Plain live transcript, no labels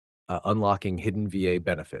Unlocking hidden VA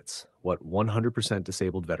benefits, what 100%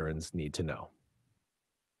 disabled veterans need to know.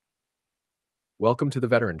 Welcome to the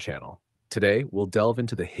Veteran Channel. Today, we'll delve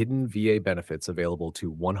into the hidden VA benefits available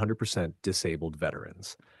to 100% disabled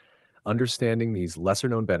veterans. Understanding these lesser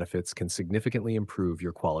known benefits can significantly improve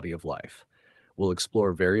your quality of life. We'll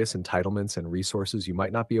explore various entitlements and resources you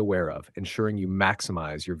might not be aware of, ensuring you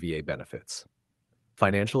maximize your VA benefits.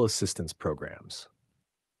 Financial assistance programs.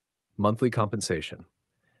 Monthly compensation.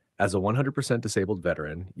 As a 100% disabled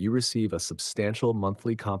veteran, you receive a substantial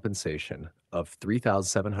monthly compensation of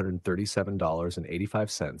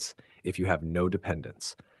 $3,737.85 if you have no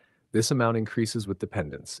dependents. This amount increases with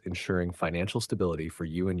dependents, ensuring financial stability for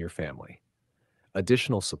you and your family.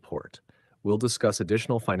 Additional support. We'll discuss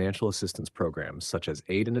additional financial assistance programs such as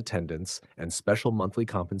aid in attendance and special monthly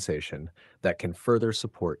compensation that can further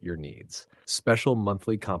support your needs. Special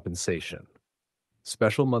monthly compensation.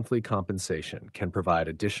 Special monthly compensation can provide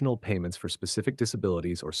additional payments for specific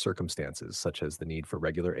disabilities or circumstances, such as the need for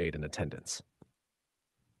regular aid and attendance.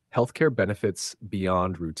 Healthcare benefits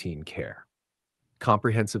beyond routine care.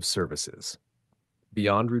 Comprehensive services.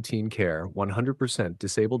 Beyond routine care, 100%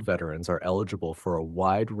 disabled veterans are eligible for a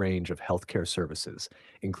wide range of healthcare services,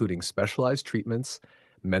 including specialized treatments,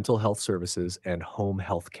 mental health services, and home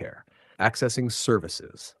health care. Accessing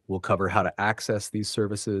services will cover how to access these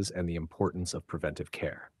services and the importance of preventive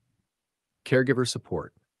care. Caregiver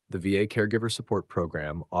support. The VA Caregiver Support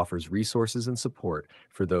Program offers resources and support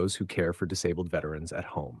for those who care for disabled veterans at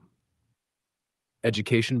home.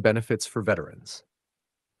 Education benefits for veterans.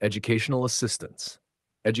 Educational assistance.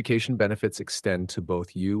 Education benefits extend to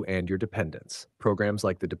both you and your dependents. Programs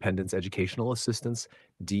like the Dependents Educational Assistance,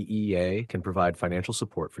 DEA, can provide financial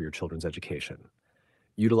support for your children's education.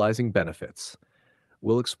 Utilizing benefits.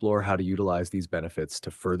 We'll explore how to utilize these benefits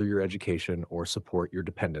to further your education or support your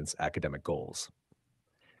dependents' academic goals.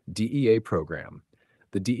 DEA program.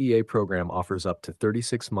 The DEA program offers up to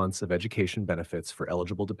 36 months of education benefits for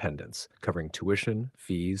eligible dependents, covering tuition,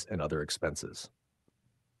 fees, and other expenses.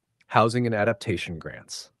 Housing and adaptation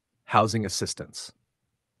grants. Housing assistance.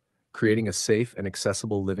 Creating a safe and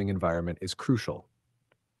accessible living environment is crucial.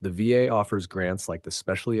 The VA offers grants like the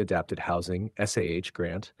Specially Adapted Housing (SAH)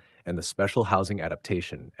 grant and the Special Housing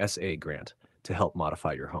Adaptation (SA) grant to help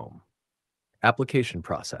modify your home. Application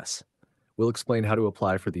process. We'll explain how to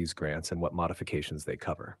apply for these grants and what modifications they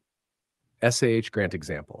cover. SAH grant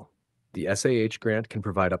example. The SAH grant can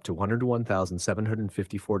provide up to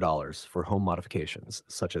 $101,754 for home modifications,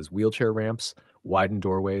 such as wheelchair ramps, widened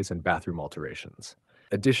doorways, and bathroom alterations.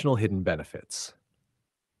 Additional hidden benefits.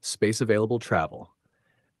 Space available travel.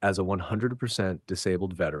 As a 100%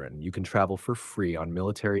 disabled veteran, you can travel for free on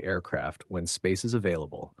military aircraft when space is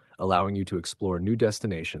available, allowing you to explore new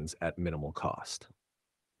destinations at minimal cost.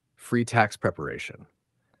 Free tax preparation.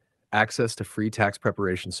 Access to free tax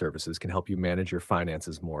preparation services can help you manage your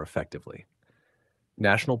finances more effectively.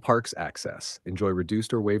 National parks access. Enjoy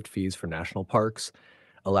reduced or waived fees for national parks,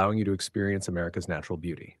 allowing you to experience America's natural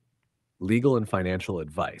beauty. Legal and financial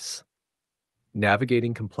advice.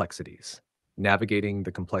 Navigating complexities. Navigating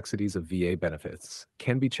the complexities of VA benefits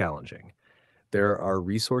can be challenging. There are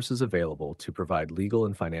resources available to provide legal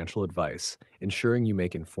and financial advice, ensuring you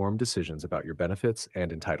make informed decisions about your benefits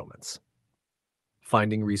and entitlements.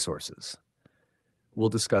 Finding resources. We'll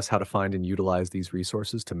discuss how to find and utilize these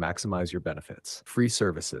resources to maximize your benefits. Free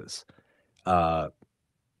services.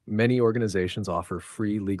 Many organizations offer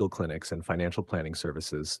free legal clinics and financial planning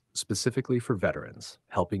services specifically for veterans,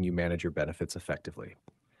 helping you manage your benefits effectively.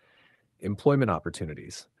 Employment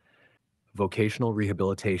opportunities. Vocational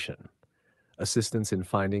rehabilitation. Assistance in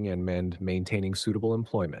finding and maintaining suitable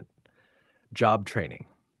employment. Job training.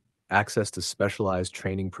 Access to specialized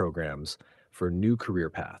training programs for new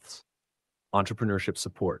career paths. Entrepreneurship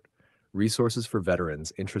support. Resources for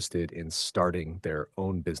veterans interested in starting their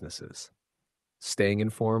own businesses. Staying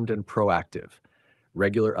informed and proactive.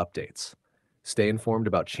 Regular updates. Stay informed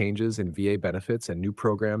about changes in VA benefits and new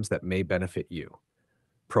programs that may benefit you.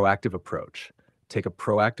 Proactive approach. Take a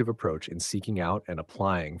proactive approach in seeking out and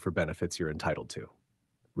applying for benefits you're entitled to.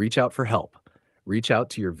 Reach out for help. Reach out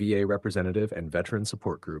to your VA representative and veteran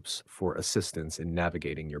support groups for assistance in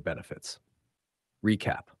navigating your benefits.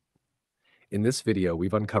 Recap. In this video,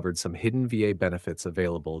 we've uncovered some hidden VA benefits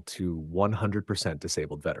available to 100%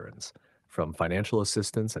 disabled veterans. From financial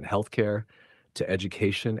assistance and healthcare to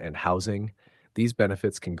education and housing, these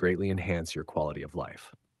benefits can greatly enhance your quality of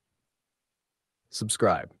life.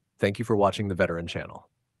 Subscribe. Thank you for watching the Veteran Channel.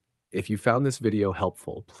 If you found this video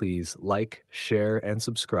helpful, please like, share, and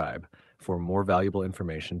subscribe for more valuable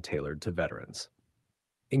information tailored to veterans.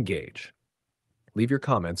 Engage. Leave your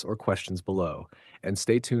comments or questions below, and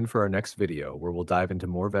stay tuned for our next video where we'll dive into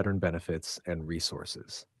more veteran benefits and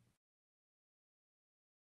resources.